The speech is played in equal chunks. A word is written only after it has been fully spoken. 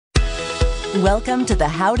Welcome to the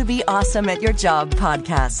How to Be Awesome at Your Job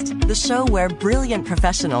podcast, the show where brilliant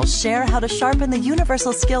professionals share how to sharpen the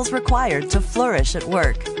universal skills required to flourish at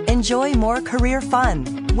work. Enjoy more career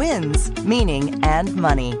fun, wins, meaning, and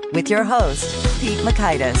money with your host, Pete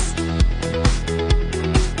Mockaitis.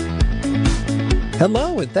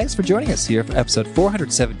 Hello, and thanks for joining us here for episode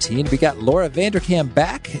 417. We got Laura Vanderkam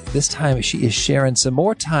back. This time she is sharing some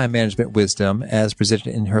more time management wisdom as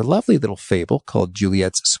presented in her lovely little fable called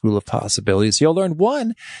Juliet's School of Possibilities. You'll learn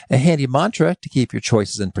 1, a handy mantra to keep your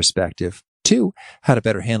choices in perspective. 2, how to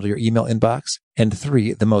better handle your email inbox. And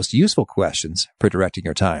 3, the most useful questions for directing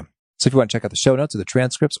your time. So if you want to check out the show notes or the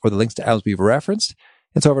transcripts or the links to items we've referenced,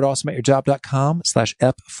 it's over at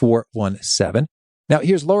awesomeatyourjob.com/ep417. Now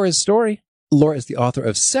here's Laura's story. Laura is the author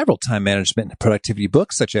of several time management and productivity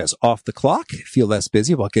books, such as Off the Clock, Feel Less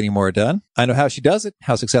Busy While Getting More Done, I Know How She Does It,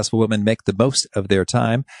 How Successful Women Make the Most of Their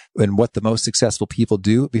Time, and What the Most Successful People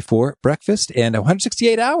Do Before Breakfast, and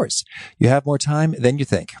 168 Hours. You have more time than you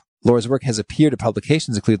think. Laura's work has appeared in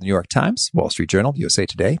publications including the New York Times, Wall Street Journal, USA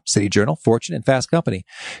Today, City Journal, Fortune, and Fast Company.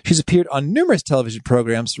 She's appeared on numerous television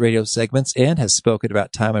programs, radio segments, and has spoken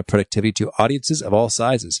about time and productivity to audiences of all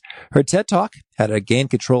sizes. Her TED Talk, How to Gain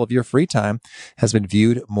Control of Your Free Time, has been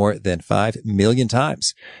viewed more than 5 million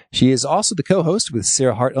times. She is also the co-host with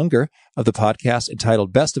Sarah Hart Unger of the podcast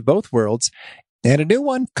entitled Best of Both Worlds, and a new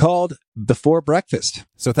one called Before Breakfast.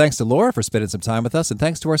 So thanks to Laura for spending some time with us, and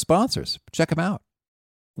thanks to our sponsors. Check them out.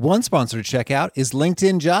 One sponsor to check out is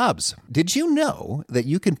LinkedIn Jobs. Did you know that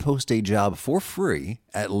you can post a job for free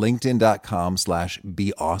at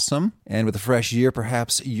linkedin.com/beawesome? And with a fresh year,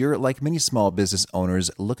 perhaps you're like many small business owners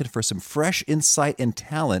looking for some fresh insight and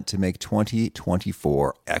talent to make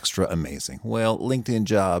 2024 extra amazing. Well, LinkedIn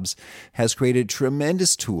Jobs has created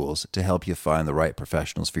tremendous tools to help you find the right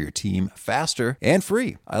professionals for your team faster and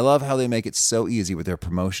free. I love how they make it so easy with their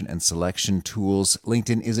promotion and selection tools.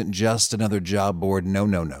 LinkedIn isn't just another job board.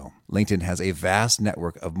 No. LinkedIn has a vast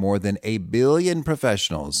network of more than 1 billion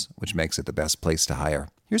professionals, which makes it the best place to hire.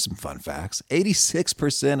 Here's some fun facts.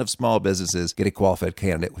 86% of small businesses get a qualified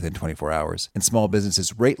candidate within 24 hours, and small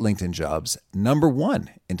businesses rate LinkedIn Jobs number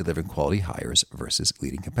 1 in delivering quality hires versus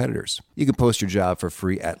leading competitors. You can post your job for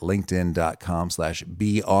free at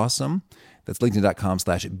linkedin.com/beawesome. That's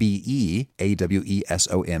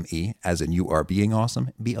linkedin.com/BEAWESOME, as in you are being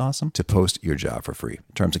awesome, be awesome, to post your job for free.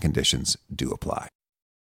 Terms and conditions do apply.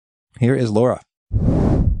 Here is Laura.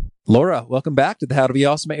 Laura, welcome back to the How to Be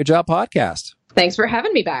Awesome at Your Job podcast. Thanks for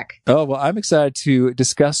having me back. Oh, well, I'm excited to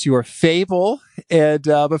discuss your fable. And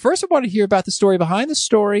but first, I want to hear about the story behind the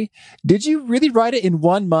story. Did you really write it in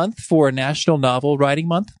 1 month for National Novel Writing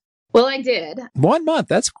Month? Well, I did. 1 month.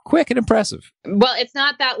 That's quick and impressive. Well, it's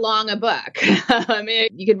not that long a book. I mean,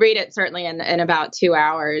 you could read it certainly in about 2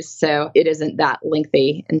 hours. So it isn't that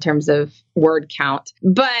lengthy in terms of word count.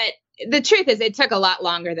 But the truth is, it took a lot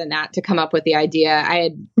longer than that to come up with the idea. I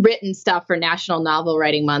had written stuff for National Novel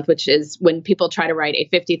Writing Month, which is when people try to write a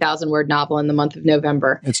 50,000-word novel in the month of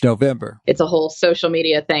November. It's November. It's a whole social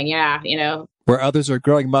media thing. Yeah, Where others are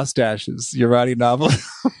growing mustaches, you're writing a novel.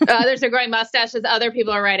 Others are growing mustaches. Other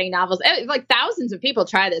people are writing novels. Like thousands of people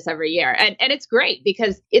try this every year. And it's great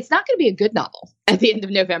because it's not going to be a good novel at the end of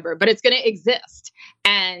November, but it's going to exist.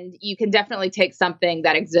 And you can definitely take something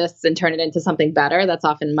that exists and turn it into something better. That's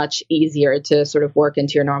often much easier to sort of work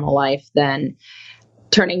into your normal life than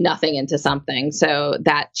turning nothing into something. So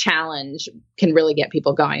that challenge can really get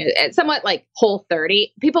people going. It's somewhat like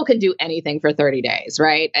Whole30. People can do anything for 30 days,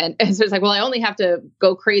 right? And so it's like, well, I only have to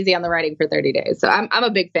go crazy on the writing for 30 days. So I'm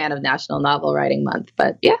a big fan of National Novel Writing Month.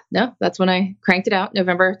 But yeah, no, that's when I cranked it out,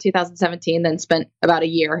 November 2017, then spent about a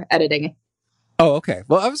year editing it. Oh, okay.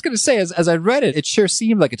 Well, I was going to say, as I read it, it sure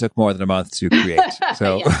seemed like it took more than a month to create.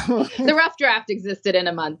 So The rough draft existed in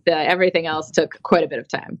a month. Everything else took quite a bit of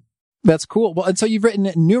time. That's cool. Well, and so you've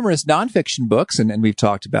written numerous nonfiction books, and we've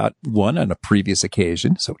talked about one on a previous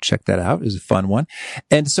occasion. So check that out. It was a fun one.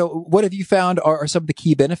 And so what have you found are some of the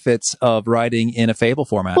key benefits of writing in a fable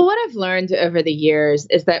format? Well, what I've learned over the years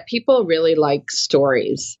is that people really like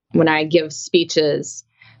stories. When I give speeches,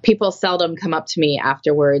 people seldom come up to me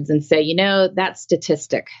afterwards and say, that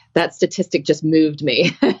statistic just moved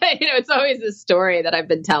me. It's always a story that I've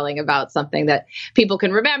been telling about something that people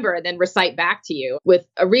can remember and then recite back to you with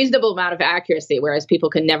a reasonable amount of accuracy, whereas people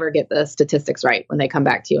can never get the statistics right when they come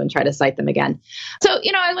back to you and try to cite them again. So,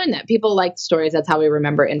 I learned that people like stories. That's how we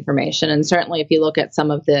remember information. And certainly if you look at some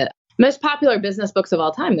of the most popular business books of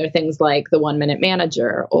all time, they're things like The 1 Minute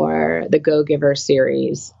Manager or the Go Giver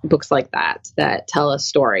series, books like that tell a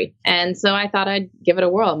story. And so I thought I'd give it a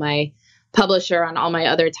whirl. My publisher on all my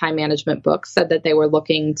other time management books said that they were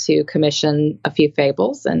looking to commission a few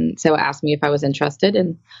fables, and so asked me if I was interested,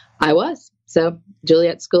 and I was. So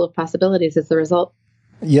Juliet School of Possibilities is the result.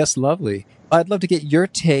 Yes, lovely. I'd love to get your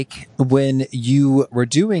take when you were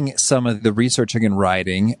doing some of the researching and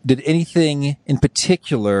writing. Did anything in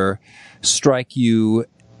particular strike you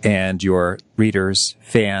and your readers,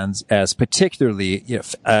 fans, as particularly,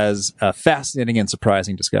 as a fascinating and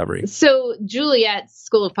surprising discovery? So Juliet's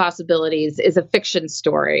School of Possibilities is a fiction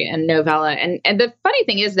story and novella. And the funny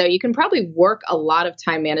thing is, though, you can probably work a lot of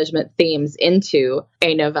time management themes into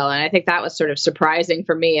a novella. And I think that was sort of surprising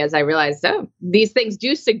for me as I realized, these things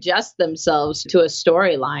do suggest themselves to a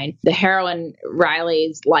storyline. The heroine,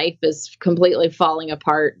 Riley's life is completely falling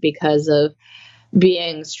apart because of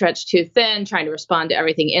being stretched too thin, trying to respond to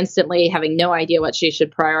everything instantly, having no idea what she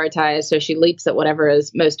should prioritize. So she leaps at whatever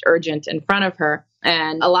is most urgent in front of her.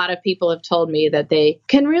 And a lot of people have told me that they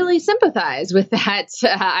can really sympathize with that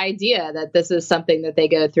idea that this is something that they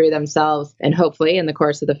go through themselves. And hopefully in the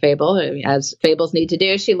course of the fable, as fables need to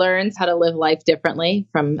do, she learns how to live life differently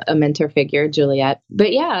from a mentor figure, Juliet.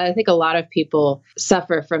 But yeah, I think a lot of people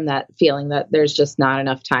suffer from that feeling that there's just not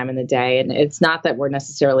enough time in the day. And it's not that we're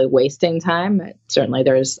necessarily wasting time. Certainly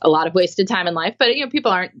there's a lot of wasted time in life, but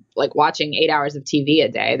people aren't like watching 8 hours of TV a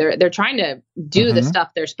day. They're trying to do the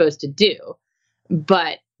stuff they're supposed to do.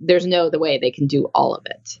 But there's no other way they can do all of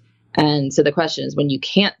it. And so the question is, when you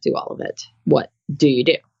can't do all of it, what do you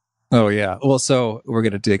do? Oh, yeah. Well, so we're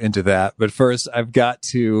going to dig into that. But first, I've got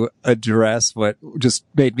to address what just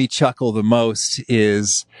made me chuckle the most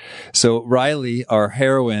is, so Riley, our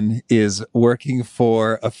heroine, is working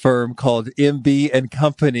for a firm called MB and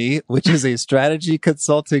Company, which is a strategy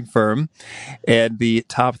consulting firm. And the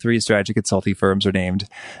top 3 strategy consulting firms are named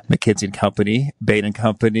McKinsey and Company, Bain and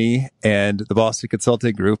Company, and the Boston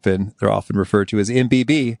Consulting Group. And they're often referred to as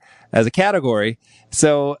MBB as a category.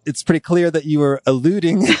 So it's pretty clear that you were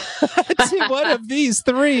alluding to one of these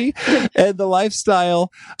 3 and the lifestyle.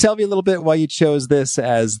 Tell me a little bit why you chose this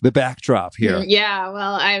as the backdrop here. Yeah,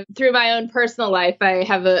 well, through my own personal life, I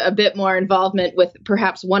have a bit more involvement with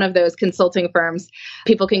perhaps one of those consulting firms.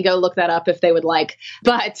 People can go look that up if they would like.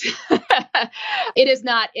 But it is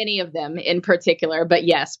not any of them in particular. But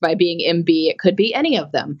yes, by being MB, it could be any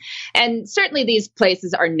of them. And certainly these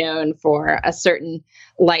places are known for a certain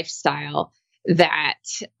lifestyle that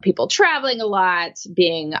people traveling a lot,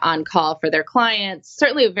 being on call for their clients,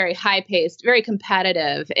 certainly a very high-paced, very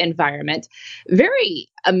competitive environment, very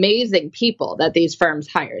amazing people that these firms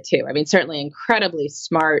hire too. I mean, certainly incredibly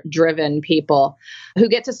smart, driven people who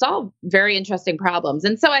get to solve very interesting problems.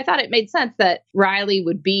 And so I thought it made sense that Riley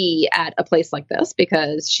would be at a place like this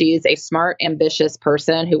because she's a smart, ambitious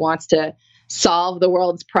person who wants to solve the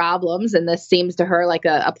world's problems. And this seems to her like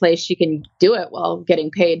a place she can do it while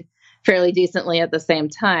getting paid fairly decently at the same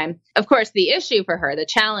time. Of course, the issue for her, the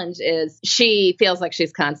challenge is she feels like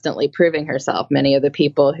she's constantly proving herself. Many of the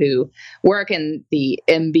people who work in the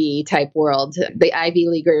MB type world, the Ivy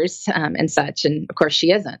Leaguers and such, and of course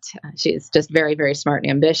she isn't. She's just very, very smart and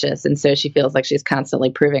ambitious. And so she feels like she's constantly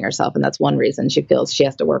proving herself. And that's one reason she feels she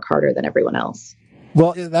has to work harder than everyone else.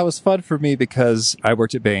 Well, that was fun for me because I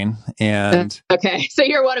worked at Bain and... Okay, so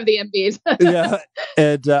you're one of the MBs. Yeah,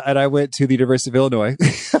 and I went to the University of Illinois.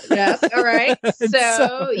 Yes, all right.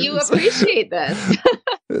 So you appreciate this.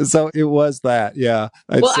 So it was that, yeah.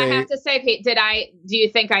 I have to say, Pete, do you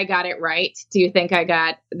think I got it right? Do you think I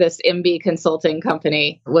got this MB consulting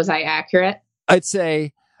company? Was I accurate? I'd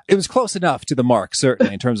say it was close enough to the mark,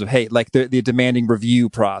 certainly, in terms of, hey, like the demanding review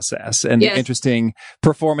process and the interesting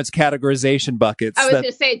performance categorization buckets. I was going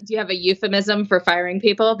to say, do you have a euphemism for firing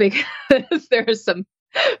people? Because there are some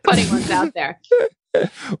funny ones out there.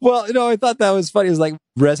 Well, I thought that was funny. It was like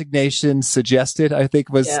resignation suggested, I think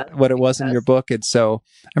was what it was in your book. And so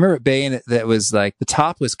I remember at Bain that was like the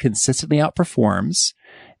top was consistently outperforms.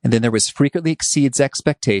 And then there was frequently exceeds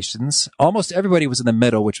expectations. Almost everybody was in the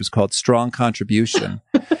middle, which was called strong contribution.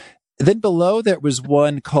 Then below there was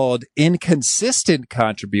one called inconsistent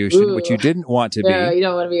contribution, which you didn't want to be. Yeah, you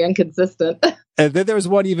don't want to be inconsistent. And then there was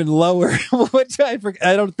one even lower, which I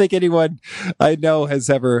don't think anyone I know has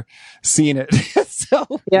ever seen it.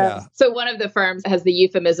 Yeah. So one of the firms has the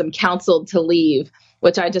euphemism counseled to leave,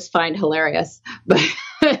 which I just find hilarious. But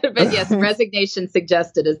yes, resignation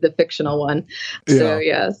suggested is the fictional one. So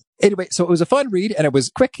yes. Anyway, so it was a fun read and it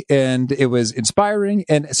was quick and it was inspiring.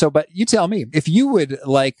 And so, but you tell me, if you would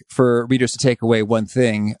like for readers to take away one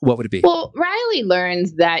thing, what would it be? Well, Riley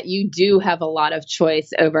learns that you do have a lot of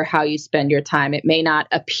choice over how you spend your time. It may not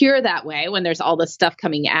appear that way when there's all this stuff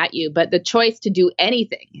coming at you, but the choice to do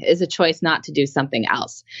anything is a choice not to do something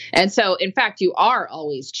else. And so, in fact, you are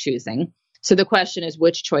always choosing. So the question is,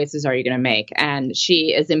 which choices are you going to make? And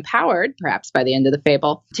she is empowered, perhaps by the end of the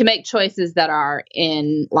fable, to make choices that are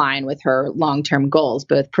in line with her long-term goals,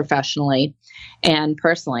 both professionally and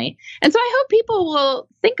personally. And so I hope people will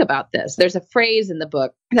think about this. There's a phrase in the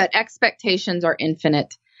book that expectations are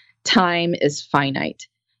infinite, time is finite.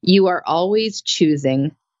 You are always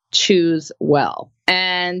choosing, choose well.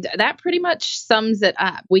 And that pretty much sums it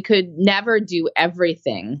up. We could never do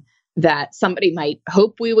everything that somebody might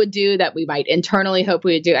hope we would do, that we might internally hope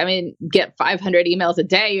we would do. I mean, get 500 emails a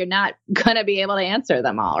day, you're not going to be able to answer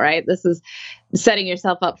them all, right? This is setting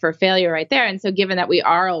yourself up for failure right there. And so given that we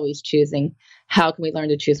are always choosing, how can we learn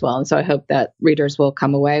to choose well? And so I hope that readers will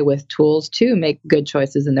come away with tools to make good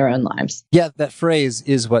choices in their own lives. Yeah, that phrase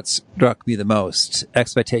is what struck me the most.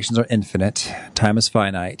 Expectations are infinite. Time is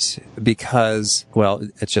finite because, well,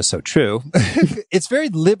 it's just so true. It's very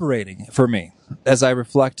liberating for me as I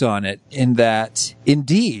reflect on it, in that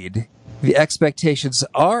indeed the expectations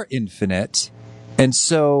are infinite. And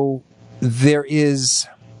so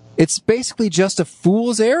it's basically just a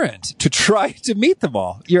fool's errand to try to meet them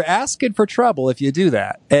all. You're asking for trouble if you do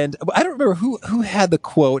that. And I don't remember who had the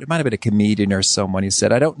quote. It might have been a comedian or someone who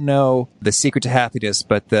said, I don't know the secret to happiness,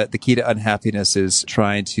 but the key to unhappiness is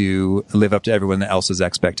trying to live up to everyone else's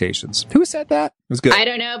expectations. Who said that? It was good. I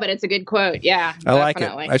don't know, but it's a good quote. Yeah, I like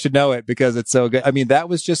it. I should know it because it's so good. I mean, that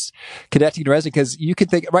was just connecting to resonating, because you can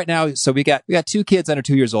think right now. So we got 2 kids under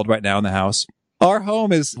 2 years old right now in the house. Our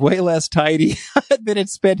home is way less tidy than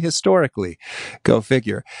it's been historically. Go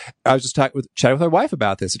figure. I was just chatting with my wife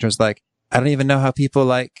about this. And she was like, I don't even know how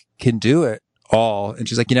people can do it all. And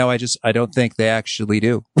she's like, I don't think they actually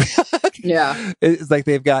do. Yeah. It's like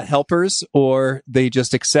they've got helpers, or they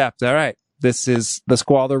just accept, all right, this is the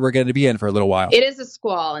squalor we're going to be in for a little while. It is a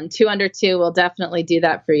squall, and 2 under 2 will definitely do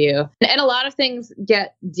that for you. And a lot of things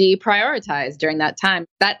get deprioritized during that time.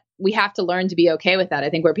 That we have to learn to be okay with that.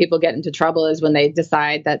 I think where people get into trouble is when they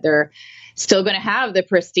decide that they're still going to have the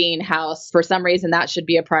pristine house. For some reason, that should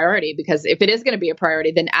be a priority, because if it is going to be a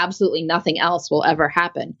priority, then absolutely nothing else will ever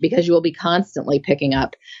happen, because you will be constantly picking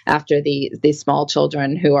up after the small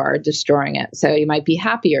children who are destroying it. So you might be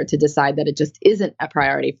happier to decide that it just isn't a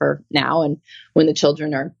priority for now. And when the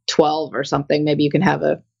children are 12 or something, maybe you can have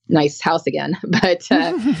a nice house again. But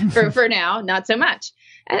for now, not so much.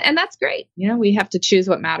 And that's great. We have to choose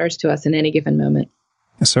what matters to us in any given moment.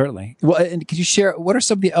 Certainly. Well, and could you share, what are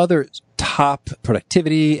some of the other top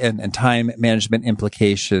productivity and time management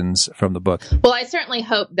implications from the book? Well, I certainly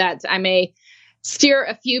hope that I may steer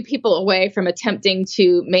a few people away from attempting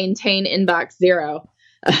to maintain inbox zero,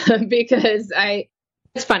 because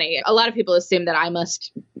it's funny. A lot of people assume that I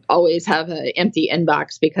must always have an empty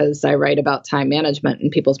inbox because I write about time management in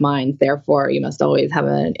people's minds. Therefore, you must always have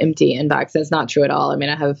an empty inbox. It's not true at all. I mean,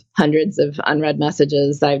 I have hundreds of unread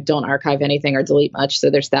messages. I don't archive anything or delete much. So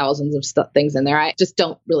there's thousands of things in there. I just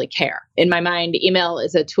don't really care. In my mind, email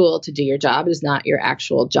is a tool to do your job. It is not your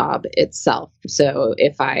actual job itself. So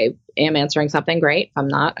if I am answering something, great. If I'm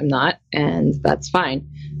not, I'm not. And that's fine.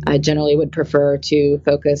 I generally would prefer to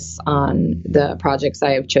focus on the projects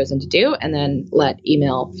I have chosen to do and then let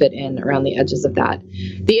email fit in around the edges of that.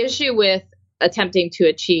 The issue with attempting to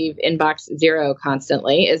achieve inbox zero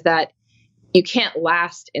constantly is that you can't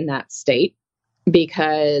last in that state,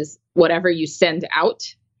 because whatever you send out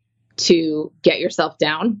to get yourself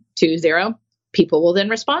down to zero, people will then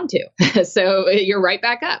respond to. So you're right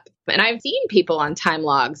back up. And I've seen people on time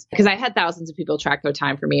logs, because I had thousands of people track their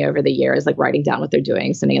time for me over the years, like writing down what they're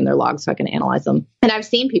doing, sending in their logs so I can analyze them. And I've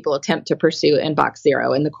seen people attempt to pursue inbox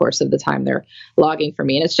zero in the course of the time they're logging for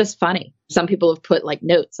me. And it's just funny. Some people have put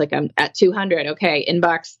notes, like I'm at 200. Okay,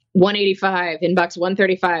 inbox 185, inbox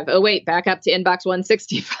 135. Oh, wait, back up to inbox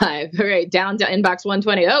 165. All right, down to inbox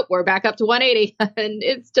 120. Oh, we're back up to 180. And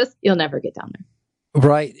it's just, you'll never get down there.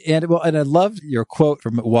 Right. And I loved your quote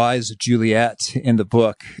from Wise Juliet in the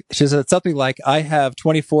book. She said something like, I have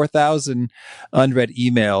 24,000 unread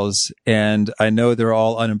emails, and I know they're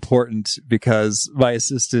all unimportant because my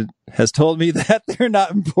assistant has told me that they're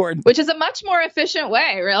not important. Which is a much more efficient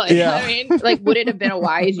way, really. Yeah. I mean, would it have been a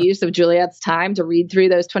wise use of Juliet's time to read through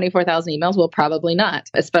those 24,000 emails? Well, probably not,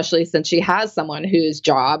 especially since she has someone whose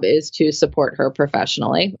job is to support her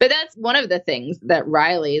professionally. But that's one of the things that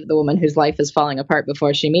Riley, the woman whose life is falling apart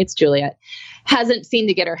before she meets Juliet, hasn't seemed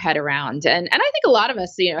to get her head around. And I think a lot of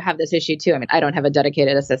us, have this issue too. I mean, I don't have a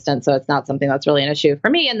dedicated assistant, so it's not something that's really an issue for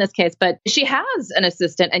me in this case, but she has an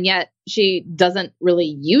assistant, and yet she doesn't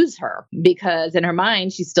really use her, because in her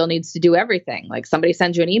mind, she still needs to do everything. Like, somebody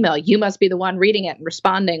sends you an email, you must be the one reading it and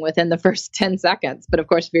responding within the first 10 seconds. But of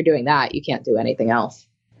course, if you're doing that, you can't do anything else.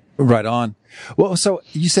 Right on. Well, so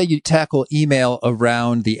you say you tackle email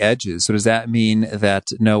around the edges. So does that mean that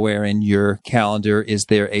nowhere in your calendar is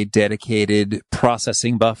there a dedicated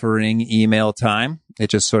processing, buffering email time? It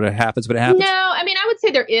just sort of happens when it happens? No, I mean, I would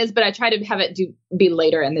say there is, but I try to have it be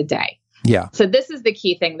later in the day. Yeah. So this is the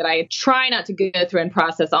key thing, that I try not to go through and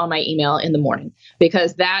process all my email in the morning,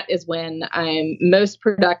 because that is when I'm most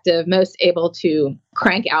productive, most able to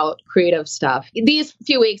crank out creative stuff. These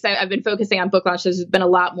few weeks, I've been focusing on book launches. There's been a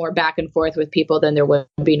lot more back and forth with people than there would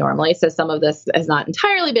be normally. So some of this has not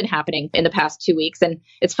entirely been happening in the past 2 weeks. And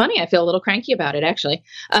it's funny, I feel a little cranky about it, actually.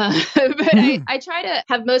 But I try to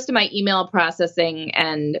have most of my email processing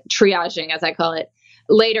and triaging, as I call it,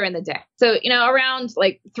 later in the day. So, around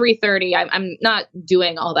like 3:30, I'm not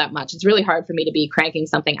doing all that much. It's really hard for me to be cranking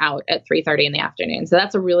something out at 3:30 in the afternoon. So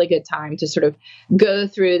that's a really good time to sort of go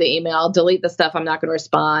through the email, delete the stuff I'm not going to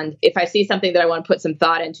respond. If I see something that I want to put some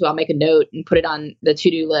thought into, I'll make a note and put it on the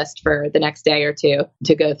to-do list for the next day or two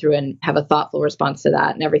to go through and have a thoughtful response to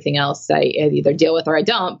that. And everything else I either deal with or I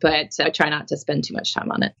don't, but I try not to spend too much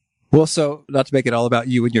time on it. Well, so not to make it all about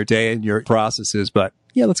you and your day and your processes, but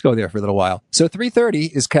yeah, let's go there for a little while. So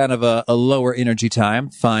 3:30 is kind of a lower energy time,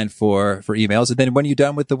 fine for emails. And then when are you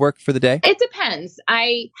done with the work for the day? It depends.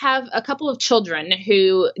 I have a couple of children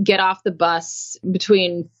who get off the bus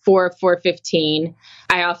between 4:15.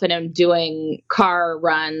 I often am doing car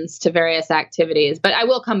runs to various activities, but I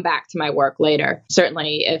will come back to my work later.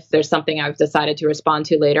 Certainly, if there's something I've decided to respond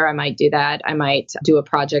to later, I might do that. I might do a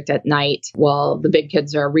project at night while the big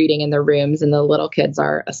kids are reading in their rooms and the little kids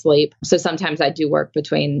are asleep. So sometimes I do work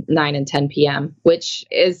between 9 and 10 p.m., which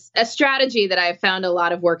is a strategy that I've found a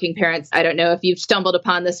lot of working parents. I don't know if you've stumbled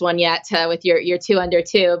upon this one yet with your 2 under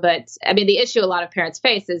 2, but I mean, the issue a lot of parents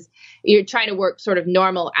face is you're trying to work sort of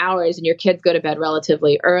normal hours and your kids go to bed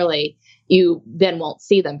relatively early. You then won't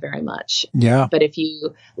see them very much. Yeah. But if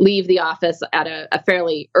you leave the office at a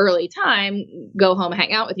fairly early time, go home,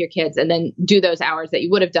 hang out with your kids, and then do those hours that you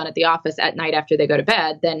would have done at the office at night after they go to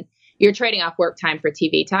bed, then you're trading off work time for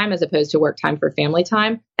TV time as opposed to work time for family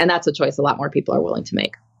time. And that's a choice a lot more people are willing to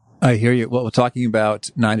make. I hear you. Well, we're talking about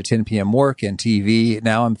 9 to 10 p.m. work and TV.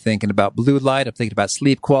 Now I'm thinking about blue light. I'm thinking about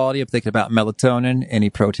sleep quality. I'm thinking about melatonin. Any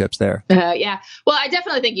pro tips there? Yeah. Well, I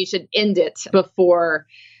definitely think you should end it before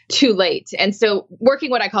too late. And so working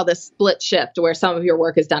what I call the split shift, where some of your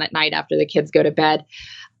work is done at night after the kids go to bed,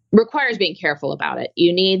 requires being careful about it.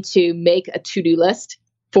 You need to make a to-do list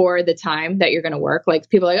for the time that you're going to work. Like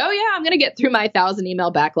people are like, oh yeah, I'm going to get through my 1,000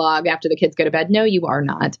 email backlog after the kids go to bed. No, you are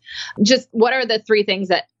not. Just what are the 3 things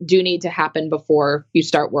that do need to happen before you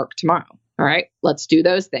start work tomorrow? All right, let's do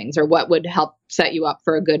those things. Or what would help set you up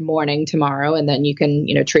for a good morning tomorrow? And then you can,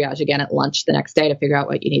 triage again at lunch the next day to figure out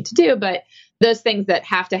what you need to do. But those things that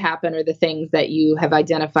have to happen are the things that you have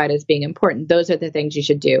identified as being important. Those are the things you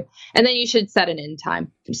should do. And then you should set an end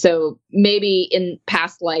time. So maybe in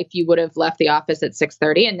past life, you would have left the office at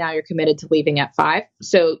 6:30 and now you're committed to leaving at 5.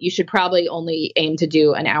 So you should probably only aim to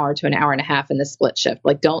do an hour to an hour and a half in the split shift.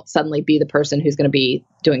 Like don't suddenly be the person who's going to be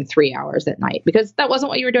doing 3 hours at night, because that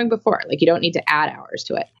wasn't what you were doing before. Like you don't need to add hours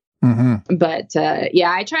to it. Mm-hmm. But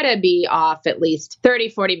I try to be off at least 30,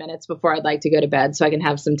 40 minutes before I'd like to go to bed so I can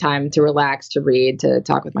have some time to relax, to read, to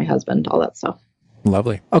talk with my husband, all that stuff.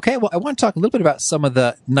 Lovely. Okay, well, I want to talk a little bit about some of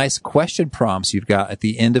the nice question prompts you've got at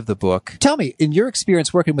the end of the book. Tell me, in your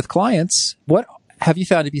experience working with clients, what have you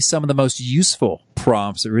found to be some of the most useful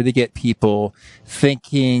prompts that really get people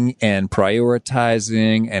thinking and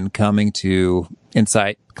prioritizing and coming to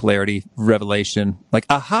insight, clarity, revelation, like,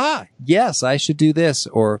 aha, yes, I should do this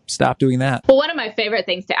or stop doing that? Well, one of my favorite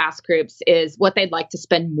things to ask groups is what they'd like to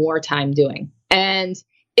spend more time doing. And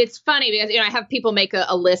it's funny because, I have people make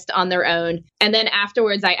a list on their own. And then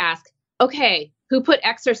afterwards I ask, okay, who put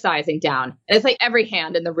exercising down? And it's like every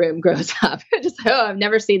hand in the room goes up. Just, I've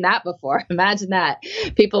never seen that before. Imagine that.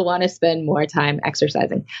 People want to spend more time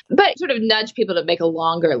exercising. But sort of nudge people to make a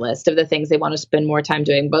longer list of the things they want to spend more time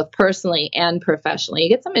doing, both personally and professionally. You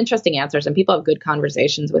get some interesting answers and people have good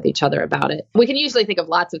conversations with each other about it. We can usually think of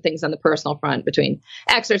lots of things on the personal front between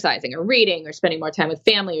exercising or reading or spending more time with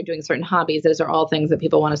family or doing certain hobbies. Those are all things that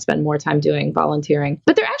people want to spend more time doing, volunteering.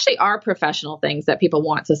 But there actually are professional things that people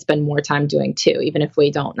want to spend more time doing too, even if we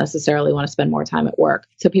don't necessarily want to spend more time at work.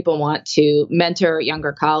 So people want to mentor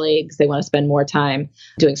younger colleagues. They want to spend more time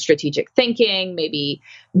doing strategic thinking, maybe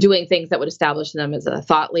doing things that would establish them as a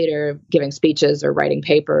thought leader, giving speeches or writing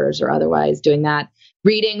papers or otherwise doing that.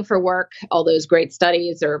 Reading for work, all those great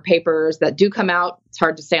studies or papers that do come out. It's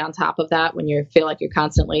hard to stay on top of that when you feel like you're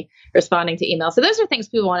constantly responding to emails. So those are things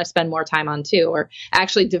people want to spend more time on too, or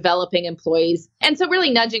actually developing employees. And so really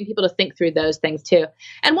nudging people to think through those things too.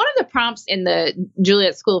 And one of the prompts in the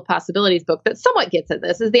Juliet School of Possibilities book that somewhat gets at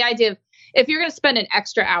this is the idea of, if you're going to spend an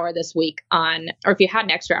extra hour this week on, or if you had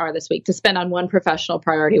an extra hour this week to spend on one professional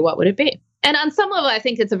priority, what would it be? And on some level, I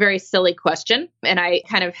think it's a very silly question. And I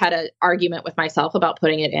kind of had an argument with myself about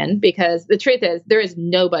putting it in, because the truth is there is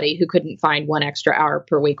nobody who couldn't find one extra hour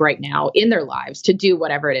per week right now in their lives to do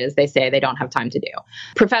whatever it is they say they don't have time to do,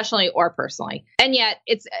 professionally or personally. And yet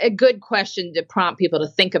it's a good question to prompt people to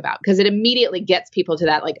think about, because it immediately gets people to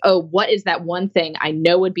that, like, oh, what is that one thing I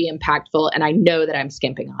know would be impactful and I know that I'm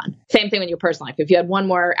skimping on? Same thing in your personal life. If you had one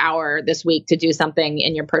more hour this week to do something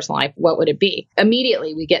in your personal life, what would it be?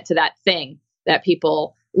 Immediately we get to that thing that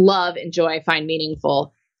people love, enjoy, find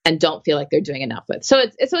meaningful, and don't feel like they're doing enough with. So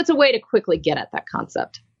it's a way to quickly get at that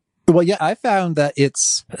concept. Well, yeah, I found that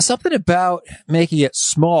it's something about making it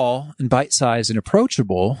small and bite-sized and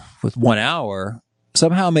approachable with 1 hour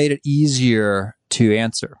somehow made it easier to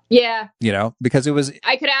answer. Yeah. Because it was...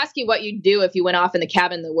 I could ask you what you'd do if you went off in the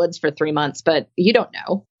cabin in the woods for 3 months, but you don't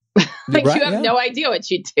know. Like, right, you have no idea what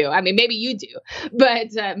you do. I mean, maybe you do, but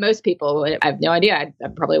most people, I have no idea.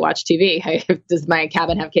 I'd probably watch TV. Does my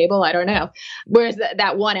cabin have cable? I don't know. Whereas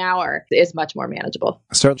that 1 hour is much more manageable.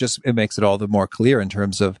 Certainly, it makes it all the more clear in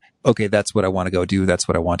terms of, okay, that's what I want to go do. That's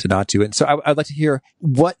what I want to not do. And so I'd like to hear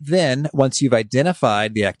what then, once you've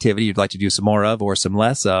identified the activity you'd like to do some more of or some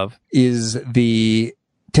less of,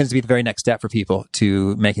 tends to be the very next step for people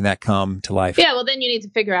to making that come to life. Yeah, well, then you need to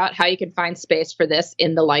figure out how you can find space for this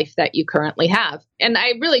in the life that you currently have. And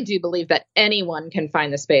I really do believe that anyone can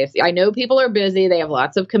find the space. I know people are busy. They have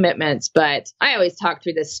lots of commitments, but I always talk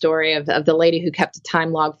through this story of the lady who kept a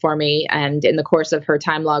time log for me. And in the course of her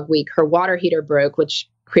time log week, her water heater broke, which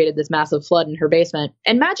created this massive flood in her basement.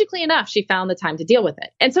 And magically enough, she found the time to deal with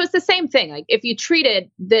it. And so it's the same thing. Like, if you treated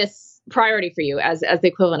this priority for you as the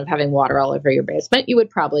equivalent of having water all over your basement, you would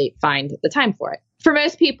probably find the time for it. For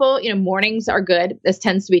most people, mornings are good. This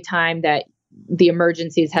tends to be time that the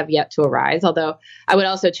emergencies have yet to arise. Although I would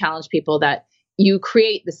also challenge people that you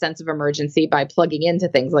create the sense of emergency by plugging into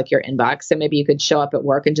things like your inbox. So maybe you could show up at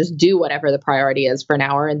work and just do whatever the priority is for an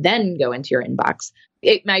hour and then go into your inbox.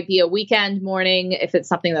 It might be a weekend morning if it's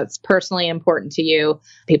something that's personally important to you.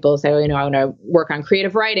 People say, I want to work on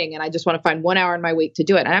creative writing and I just want to find 1 hour in my week to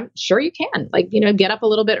do it. And I'm sure you can. Get up a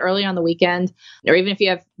little bit early on the weekend. Or even if you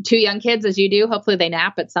have 2 young kids, as you do, hopefully they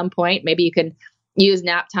nap at some point. Maybe you can use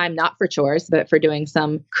nap time not for chores, but for doing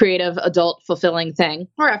some creative, adult, fulfilling thing,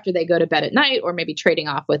 or after they go to bed at night, or maybe trading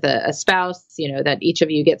off with a spouse, that each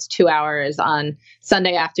of you gets 2 hours on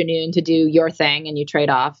Sunday afternoon to do your thing and you trade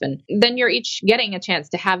off. And then you're each getting a chance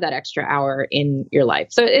to have that extra hour in your life.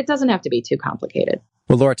 So it doesn't have to be too complicated.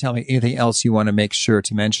 Well, Laura, tell me anything else you want to make sure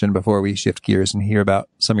to mention before we shift gears and hear about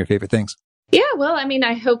some of your favorite things. Yeah, well,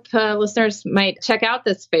 I hope listeners might check out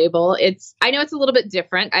this fable. I know it's a little bit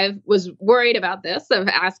different. I was worried about this, of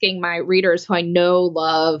asking my readers who I know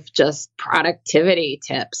love just productivity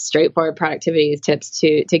tips, straightforward productivity tips,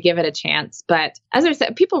 to give it a chance. But as I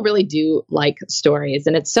said, people really do like stories,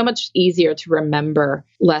 and it's so much easier to remember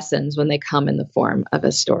lessons when they come in the form of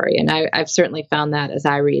a story. And I've certainly found that as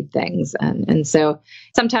I read things. And so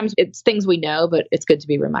sometimes it's things we know, but it's good to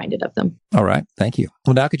be reminded of them. All right. Thank you.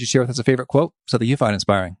 Well, now could you share with us a favorite quote, something you find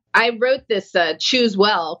inspiring? I wrote this choose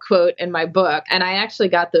well quote in my book, and I actually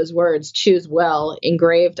got those words, choose well,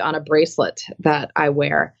 engraved on a bracelet that I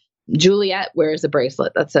wear. Juliet wears a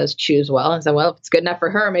bracelet that says choose well. And so, well, if it's good enough for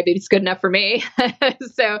her, maybe it's good enough for me.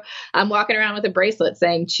 So I'm walking around with a bracelet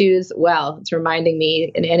saying choose well. It's reminding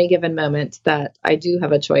me in any given moment that I do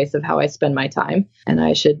have a choice of how I spend my time, and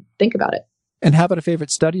I should think about it. And how about a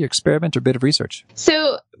favorite study, experiment, or bit of research?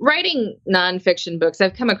 So writing nonfiction books,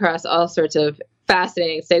 I've come across all sorts of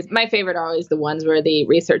fascinating studies. My favorite are always the ones where the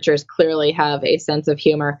researchers clearly have a sense of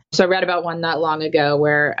humor. So I read about one not long ago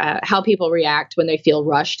where how people react when they feel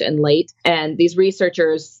rushed and late. And these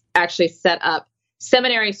researchers actually set up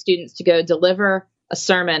seminary students to go deliver a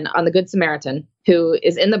sermon on the Good Samaritan, who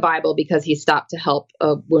is in the Bible because he stopped to help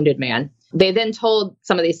a wounded man. They then told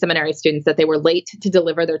some of these seminary students that they were late to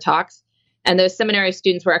deliver their talks. And those seminary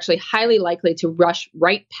students were actually highly likely to rush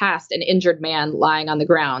right past an injured man lying on the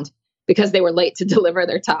ground because they were late to deliver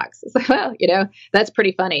their talks. So, well, that's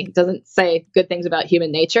pretty funny. It doesn't say good things about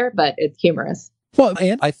human nature, but it's humorous. Well,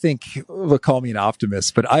 and I think, well, call me an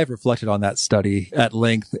optimist, but I've reflected on that study at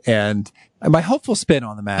length. And my hopeful spin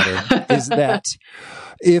on the matter is that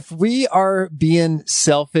if we are being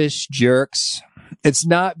selfish jerks, it's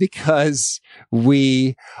not because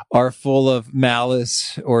we are full of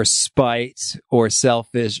malice or spite or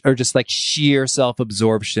selfish or just like sheer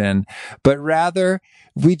self-absorption, but rather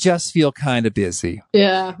we just feel kind of busy.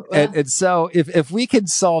 Yeah. Well. And so if we can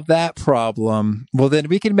solve that problem, well, then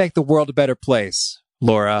we can make the world a better place.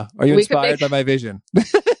 Laura, are you inspired by my vision?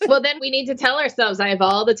 Well, then we need to tell ourselves I have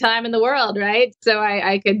all the time in the world, right? So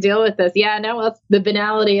I could deal with this. Yeah, no, well, the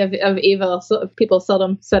banality of evil. So people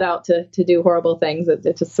seldom set out to do horrible things.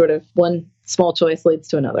 It's just sort of one small choice leads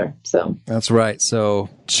to another. So that's right. So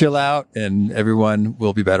chill out and everyone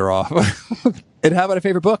will be better off. And how about a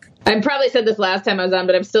favorite book? I probably said this last time I was on,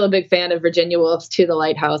 but I'm still a big fan of Virginia Woolf's To the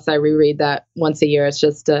Lighthouse. I reread that once a year. It's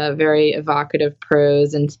just a very evocative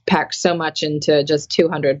prose and packed so much into just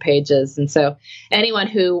 200 pages. And so anyone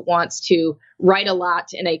who wants to write a lot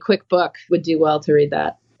in a quick book would do well to read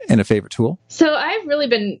that. And a favorite tool? So I've really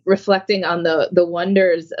been reflecting on the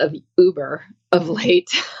wonders of Uber of late.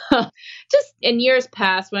 Just in years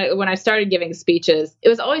past, when I started giving speeches, it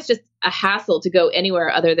was always just a hassle to go anywhere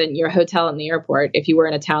other than your hotel and the airport. If you were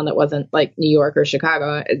in a town that wasn't like New York or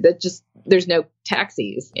Chicago, there's no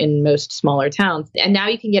taxis in most smaller towns. And now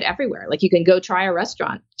you can get everywhere. Like you can go try a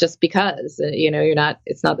restaurant just because,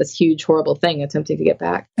 it's not this huge, horrible thing attempting to get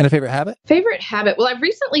back. And a favorite habit? Favorite habit. Well, I've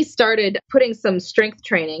recently started putting some strength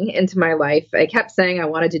training into my life. I kept saying I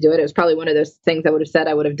wanted to do it. It was probably one of those things I would have said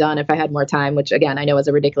I would have done if I had more time, which again, I know is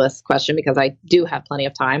a ridiculous question because I do have plenty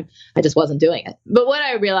of time. I just wasn't doing it. But what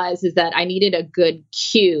I realized is that I needed a good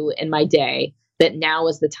cue in my day that now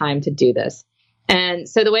was the time to do this. And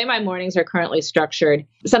so the way my mornings are currently structured,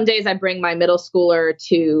 some days I bring my middle schooler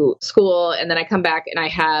to school and then I come back and I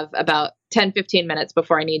have about 10, 15 minutes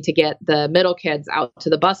before I need to get the middle kids out to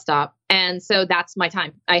the bus stop. And so that's my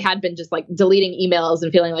time. I had been just like deleting emails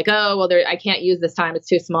and feeling like, oh, well, I can't use this time. It's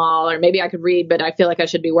too small. Or maybe I could read, but I feel like I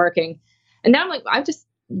should be working. And now I'm like, I just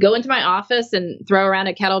go into my office and throw around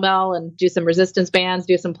a kettlebell and do some resistance bands,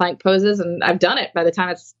 do some plank poses. And I've done it by the time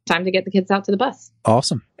it's time to get the kids out to the bus.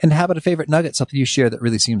 Awesome. And how about a favorite nugget, something you share that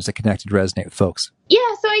really seems to connect and resonate with folks? Yeah,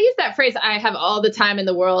 so I use that phrase, I have all the time in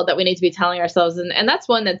the world, that we need to be telling ourselves. And that's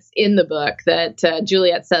one that's in the book that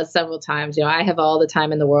Juliet says several times, I have all the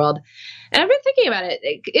time in the world. And I've been thinking about it.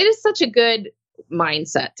 It is such a good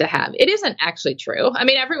mindset to have. It isn't actually true. I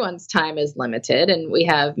mean, everyone's time is limited and we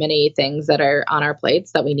have many things that are on our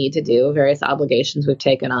plates that we need to do, various obligations we've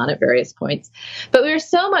taken on at various points. But we're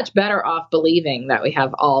so much better off believing that we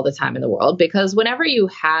have all the time in the world, because whenever you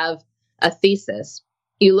have a thesis,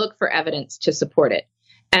 you look for evidence to support it.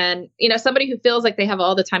 And, somebody who feels like they have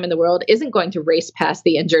all the time in the world isn't going to race past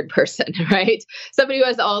the injured person, right? Somebody who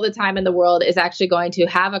has all the time in the world is actually going to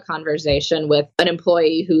have a conversation with an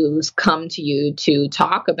employee who's come to you to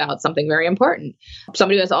talk about something very important.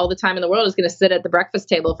 Somebody who has all the time in the world is going to sit at the breakfast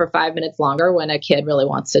table for 5 minutes longer when a kid really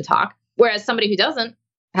wants to talk. Whereas somebody who doesn't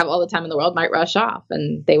have all the time in the world might rush off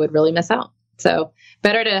and they would really miss out. So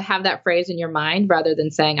better to have that phrase in your mind rather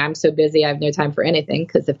than saying, I'm so busy, I have no time for anything.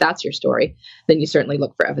 Because if that's your story, then you certainly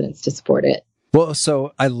look for evidence to support it. Well,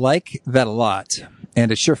 so I like that a lot.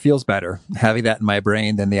 And it sure feels better having that in my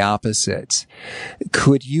brain than the opposite.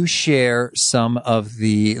 Could you share some of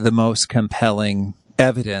the most compelling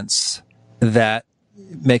evidence that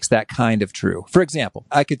makes that kind of true? For example,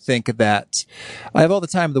 I could think that I have all the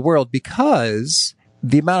time in the world because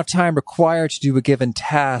the amount of time required to do a given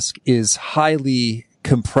task is highly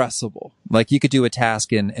compressible. Like you could do a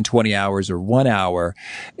task in 20 hours or 1 hour,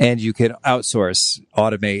 and you could outsource,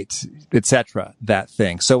 automate, etc. that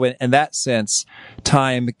thing. So in that sense,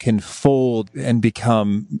 time can fold and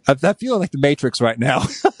become, I'm feeling like the Matrix right now.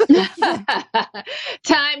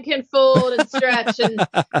 Time can fold and stretch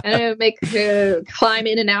and climb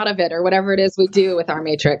in and out of it, or whatever it is we do with our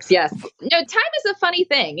Matrix. Yes. Time is a funny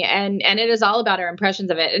thing, and it is all about our impressions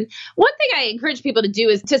of it. And one thing I encourage people to do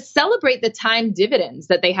is to celebrate the time dividends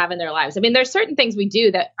that they have in their lives. I mean, there's certain things we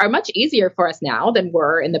do that are much easier for us now than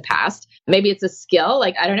were in the past. Maybe it's a skill,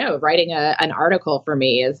 like, I don't know, writing an article for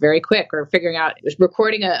me is very quick, or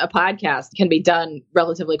recording a podcast can be done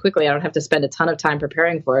relatively quickly. I don't have to spend a ton of time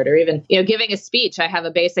preparing for it, or even, giving a speech. I have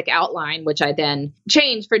a basic outline, which I then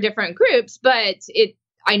change for different groups, but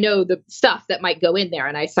I know the stuff that might go in there,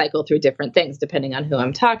 and I cycle through different things depending on who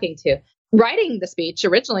I'm talking to. Writing the speech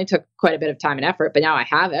originally took quite a bit of time and effort, but now I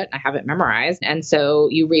have it memorized. And so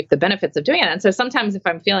you reap the benefits of doing it. And so sometimes if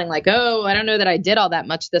I'm feeling like, oh, I don't know that I did all that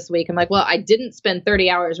much this week, I'm like, well, I didn't spend 30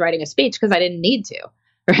 hours writing a speech because I didn't need to.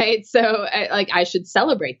 right? So I should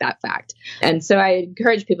celebrate that fact. And so I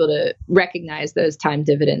encourage people to recognize those time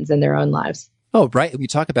dividends in their own lives. Oh, right. When you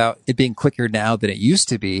talk about it being quicker now than it used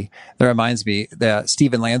to be, that reminds me that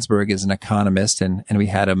Stephen Landsberg is an economist, and we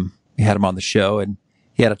had him on the show, and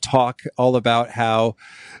he had a talk all about how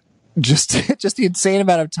just the insane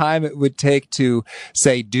amount of time it would take to,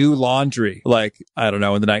 say, do laundry, like, I don't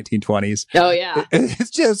know, in the 1920s. Oh, yeah. It's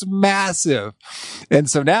just massive. And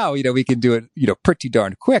so now, we can do it, pretty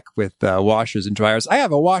darn quick with washers and dryers. I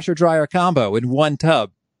have a washer dryer combo in one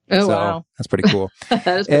tub. Oh, so wow. That's pretty cool.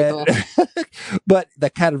 That is pretty cool. But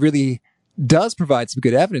that kind of really does provide some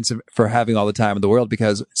good evidence for having all the time in the world,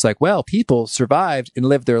 because it's like, well, people survived and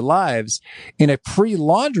lived their lives in a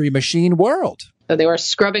pre-laundry machine world. So they were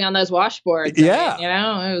scrubbing on those washboards. Yeah.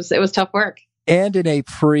 It was tough work. And in a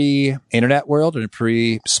pre-internet world and a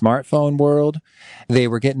pre-smartphone world, they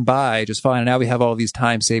were getting by just fine. And now we have all these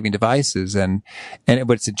time-saving devices. And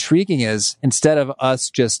what's intriguing is, instead of us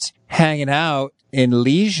just hanging out in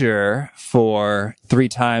leisure for 3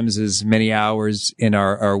 times as many hours in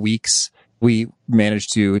our weeks, we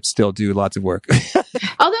managed to still do lots of work.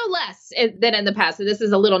 Although less than in the past. So this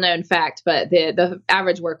is a little known fact, but the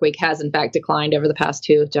average work week has in fact declined over the past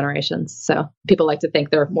 2 generations. So people like to think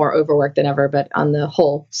they're more overworked than ever, but on the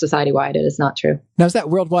whole, society-wide, it is not true. Now, is that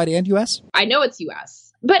worldwide and U.S.? I know it's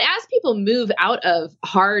U.S. But as people move out of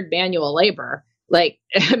hard manual labor, I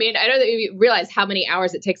don't think you realize how many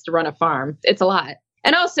hours it takes to run a farm. It's a lot.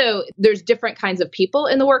 And also, there's different kinds of people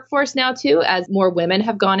in the workforce now, too. As more women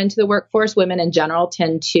have gone into the workforce, women in general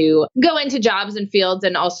tend to go into jobs and fields,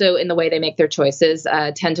 and also in the way they make their choices,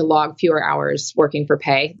 tend to log fewer hours working for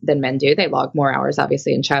pay than men do. They log more hours,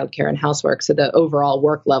 obviously, in childcare and housework. So the overall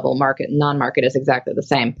work level, market and non-market, is exactly the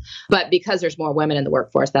same. But because there's more women in the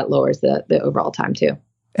workforce, that lowers the overall time, too.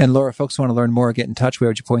 And Laura, folks who want to learn more, get in touch, where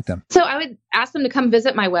would you point them? So I would ask them to come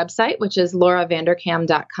visit my website, which is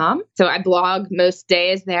lauravanderkam.com. So I blog most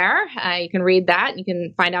days there. You can read that. You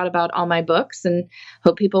can find out about all my books, and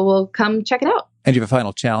hope people will come check it out. And do you have a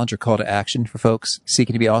final challenge or call to action for folks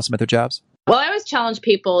seeking to be awesome at their jobs? Well, I always challenge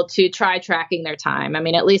people to try tracking their time.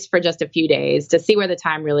 At least for just a few days, to see where the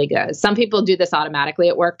time really goes. Some people do this automatically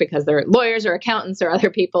at work because they're lawyers or accountants or other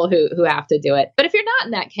people who have to do it. But if you're not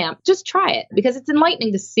in that camp, just try it, because it's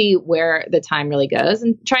enlightening to see where the time really goes,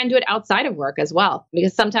 and try and do it outside of work as well.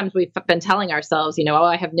 Because sometimes we've been telling ourselves,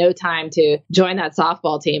 I have no time to join that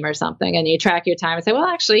softball team or something. And you track your time and say, well,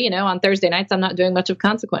 actually, on Thursday nights, I'm not doing much of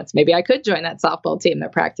consequence. Maybe I could join that softball team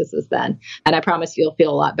that practices then. And I promise you'll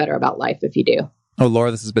feel a lot better about life if you do. Oh, Laura,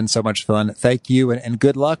 this has been so much fun. Thank you, and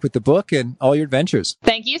good luck with the book and all your adventures.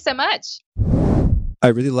 Thank you so much. I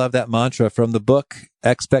really love that mantra from the book.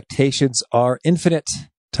 Expectations are infinite.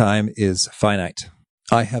 Time is finite.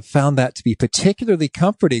 I have found that to be particularly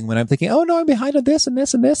comforting when I'm thinking, oh, no, I'm behind on this and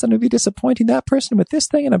this and this. I'm going to be disappointing that person with this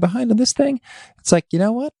thing, and I'm behind on this thing. It's like, you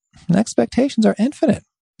know what? Expectations are infinite.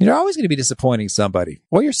 You're always going to be disappointing somebody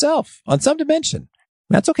or yourself on some dimension.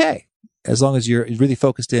 That's okay, as long as you're really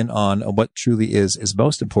focused in on what truly is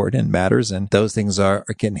most important and matters, and those things are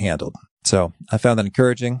getting handled. So I found that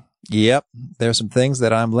encouraging. Yep, there are some things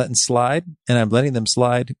that I'm letting slide, and I'm letting them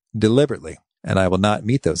slide deliberately, and I will not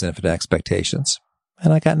meet those infinite expectations.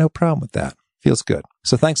 And I got no problem with that. Feels good.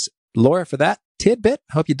 So thanks, Laura, for that tidbit.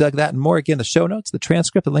 Hope you dug that and more. Again, the show notes, the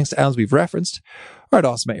transcript, the links to items we've referenced are at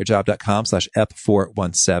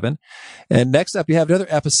awesomeatyourjob.com/ep417. And next up, you have another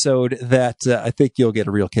episode that I think you'll get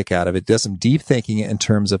a real kick out of. It does some deep thinking in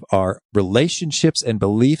terms of our relationships and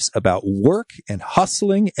beliefs about work and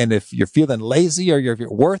hustling. And if you're feeling lazy or if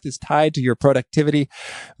your worth is tied to your productivity,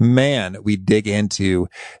 man, we dig into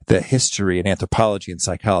the history and anthropology and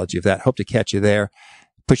psychology of that. Hope to catch you there.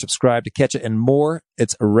 Push subscribe to catch it and more.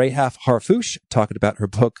 It's Rahaf Harfouche talking about her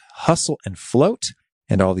book, Hustle and Float,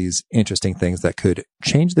 and all these interesting things that could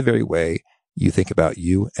change the very way you think about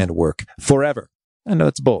you and work forever. I know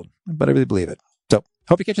it's bold, but I really believe it. So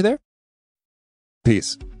hope you catch you there.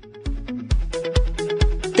 Peace.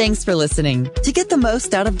 Thanks for listening. To get the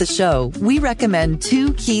most out of the show, we recommend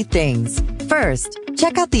 2 key things. First,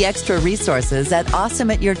 check out the extra resources at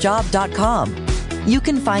awesomeatyourjob.com. You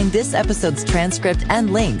can find this episode's transcript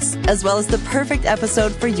and links, as well as the perfect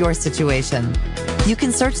episode for your situation. You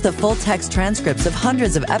can search the full text transcripts of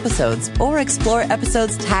hundreds of episodes or explore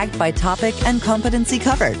episodes tagged by topic and competency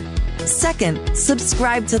covered. Second,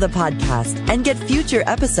 subscribe to the podcast and get future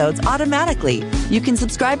episodes automatically. You can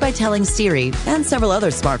subscribe by telling Siri and several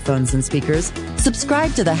other smartphones and speakers,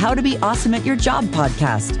 subscribe to the How to Be Awesome at Your Job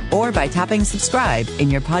podcast, or by tapping subscribe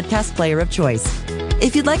in your podcast player of choice.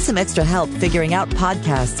 If you'd like some extra help figuring out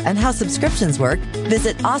podcasts and how subscriptions work,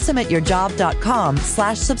 visit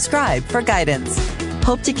awesomeatyourjob.com/subscribe for guidance. Hope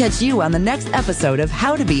Hope to catch you on the next episode of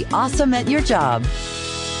How to Be Awesome at Your Job.